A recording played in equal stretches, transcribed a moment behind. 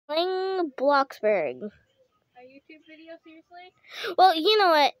Playing Bloxburg. A YouTube video, seriously? Well, you know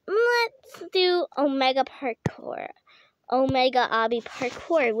what? Let's do Omega Parkour. Omega Obby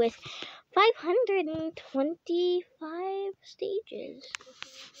Parkour with 525 stages.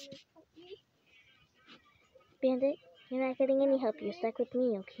 Bandit, you're not getting any help. You're stuck with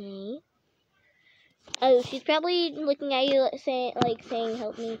me, okay? Oh, she's probably looking at you saying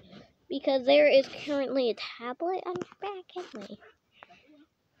help me. Because there is currently a tablet on your back, anyway.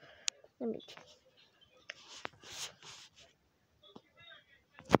 Let me...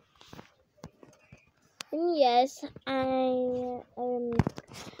 And yes, I've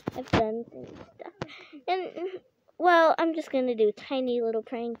done things stuff. And well, I'm just gonna do a tiny little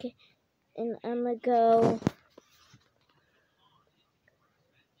prank, and I'm gonna go.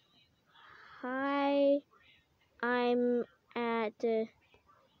 Hi, I'm at.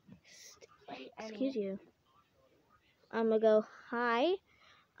 Excuse you. I'm gonna go. Hi,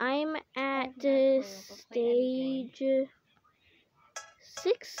 I'm at stage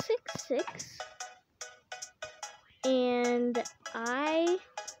 666. And I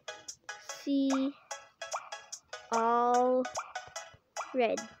see all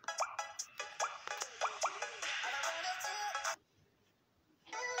red.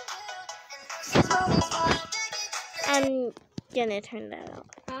 I'm gonna turn that off.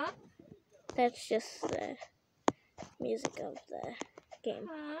 Huh? That's just the music of the game.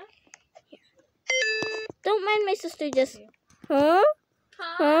 Huh? Here. Don't mind my sister just... Huh?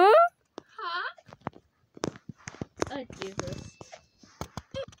 Huh? Huh? Oh, Jesus.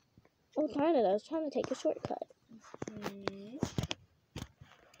 Oh, darn it, I was trying to take a shortcut. Mm-hmm.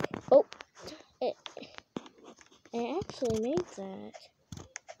 Oh, it actually made that.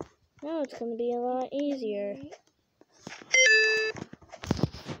 Now it's going to be a lot easier.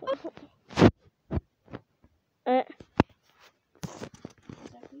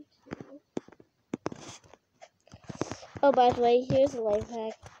 Oh, by the way, here's a life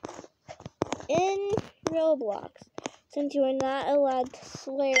hack. In Roblox, since you are not allowed to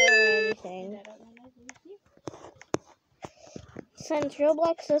swear or anything, since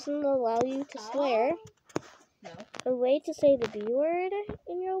Roblox doesn't allow you to swear, No. a way to say the B word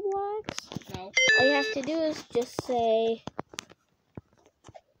in Roblox, No. all you have to do is just say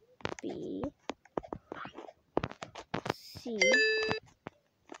B C.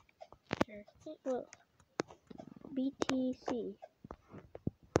 Sure. Well, BTC.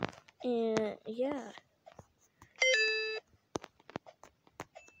 And yeah.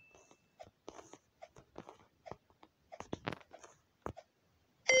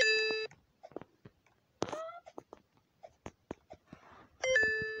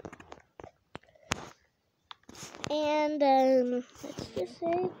 And let's just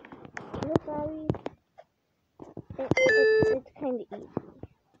say this obby, it's kind of easy.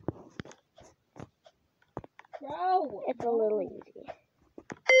 Bro! It's a little easy.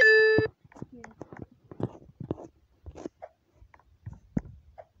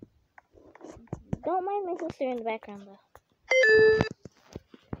 Don't mind my sister in the background though.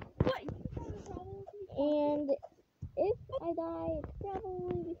 What? And if I die, it's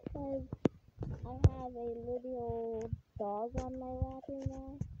probably because I have a little dog on my lap right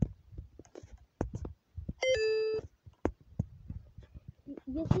now.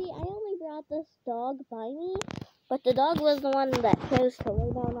 You see, I only brought this dog by me, but the dog was the one that chose to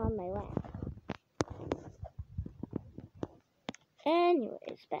lay down on my lap.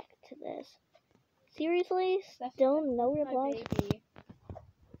 Anyways, back to this. Seriously? Still no replies? Baby.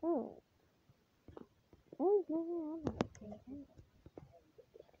 Oh. I was never on that.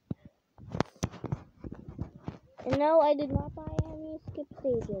 And no, I did not buy any skip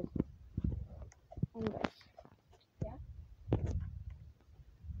stages on this. Yeah?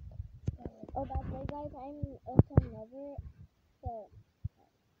 Oh, by the way, guys, I'm also never... So...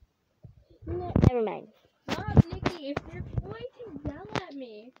 No, never mind. Stop, Nikki. If you're going to yell at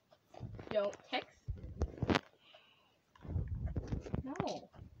me, don't text. No.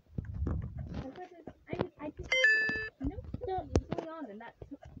 I just know something going on, and that's...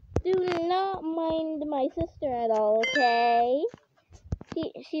 Do not mind my sister at all, okay?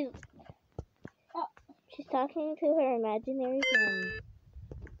 She's talking to her imaginary friend.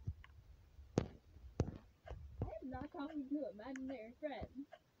 I am not talking to imaginary friends.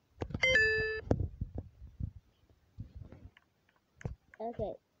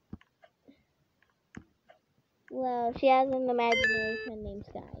 Okay. Well, she has an imaginary friend named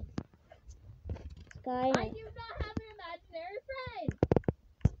Sky. Sky I do not have an imaginary friend.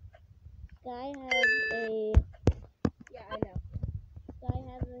 Sky has a... Yeah, I know. Sky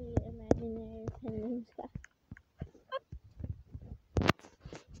has an imaginary friend named Sky.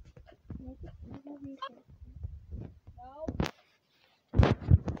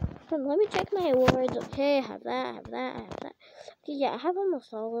 Then let me check my awards. Okay, I have that, I have that, I have that. Okay, yeah, I have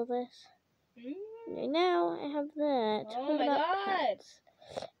almost all of this. Right now, I have that. Oh What my about God. pets?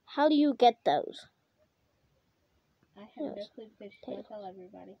 How do you get those? I have Yes. no clue because she's gonna tell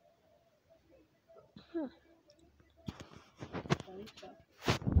everybody. Huh. So.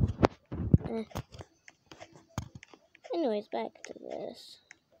 Anyways, back to this.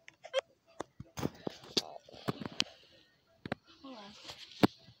 Hold on.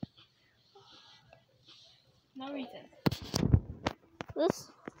 No reason. This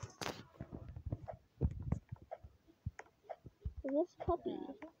puppy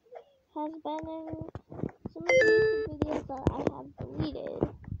has been in some of the YouTube videos that I have deleted.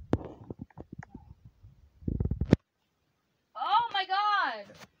 Oh my God!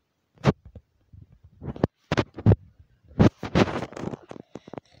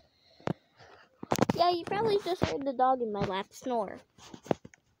 Yeah, you probably just heard the dog in my lap snore.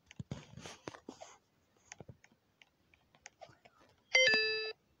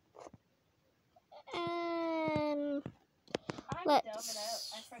 And let's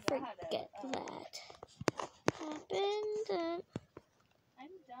forget that happened.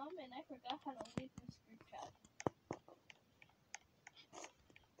 I'm dumb and I forgot how to leave this group chat.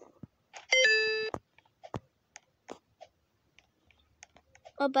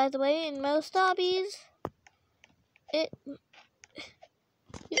 Oh, by the way, in most obbies, you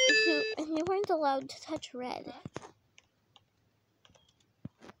weren't allowed to touch red.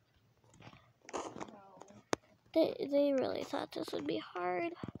 They really thought this would be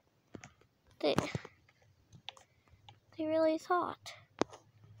hard. They really thought.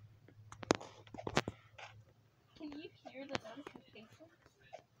 Can you hear the notification?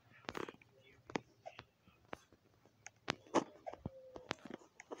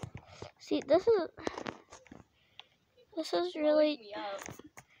 See, this is really. Me up.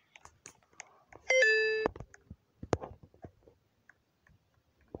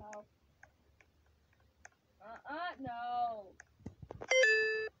 No. No.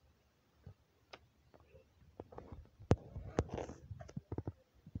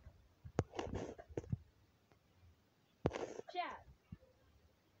 Chat.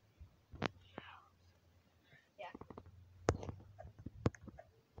 Yeah.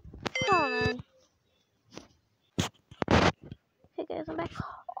 Hold on. Hey guys, I'm back.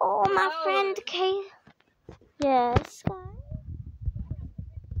 Oh, my friend Kay. Yes.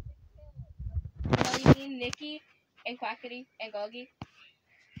 Oh, you mean Nikki and Quackity and Goggy?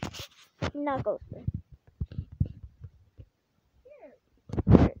 Not Ghoster.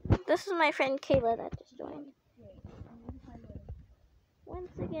 This is my friend Kayla that just joined.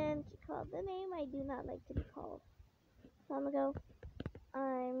 Once again, she called the name I do not like to be called. A time ago,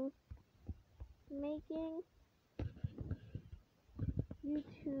 I'm making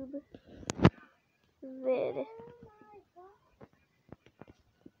YouTube vid.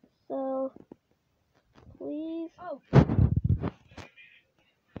 So, please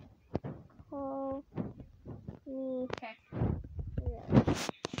call me. Okay.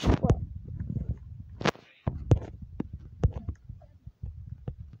 What?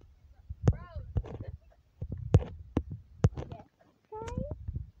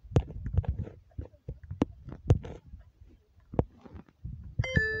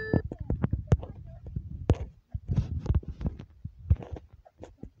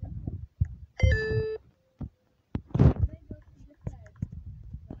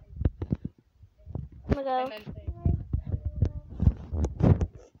 I'm gonna go.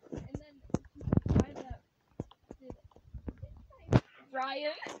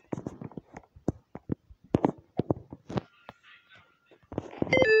 Ryan.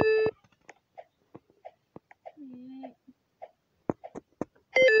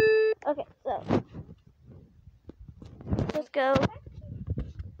 Okay, so let's go.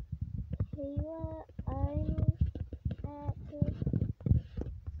 Kayla, I'm at the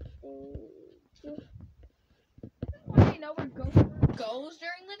stage. I know where Ghost goes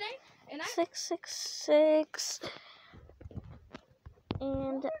during the day, and 666,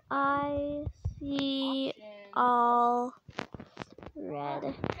 and I see all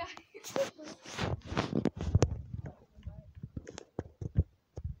red.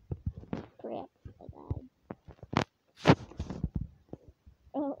 Crap, I died.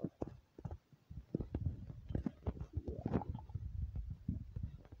 Oh. Yeah.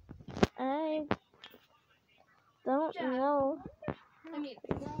 I don't know. I mean,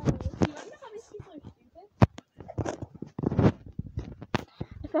 do you want to know how these people are stupid?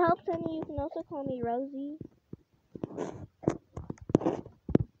 If it helps any, you can also call me Rosie.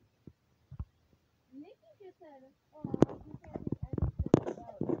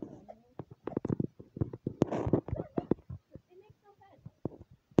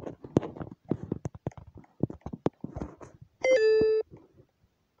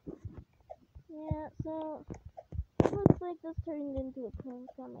 So, looks like this turned into a prank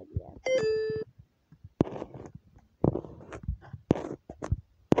on my DS.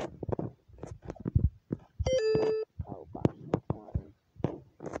 Oh gosh, that's water.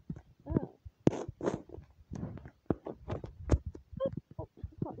 Oh. Oh,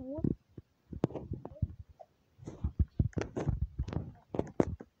 what?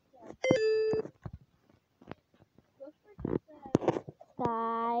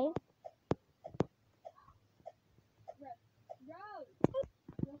 Sky.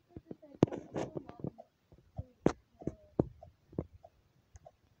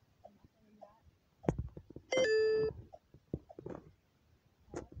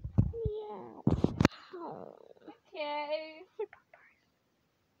 Meow. Oh. Okay.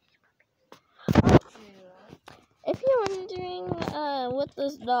 If you're wondering what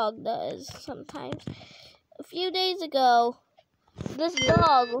this dog does sometimes, a few days ago, this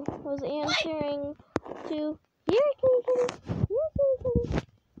dog was answering to, "Here, kitty, kitty, here, kitty, kitty."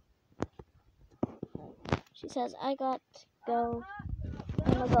 She says, "I got to go."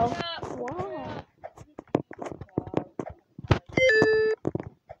 And I'll go, "Wow."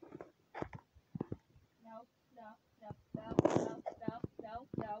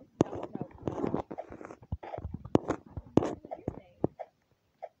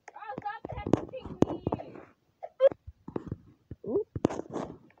 Ooh.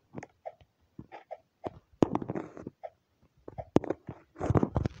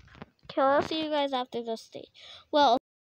 Okay, I'll see you guys after this stage. Well,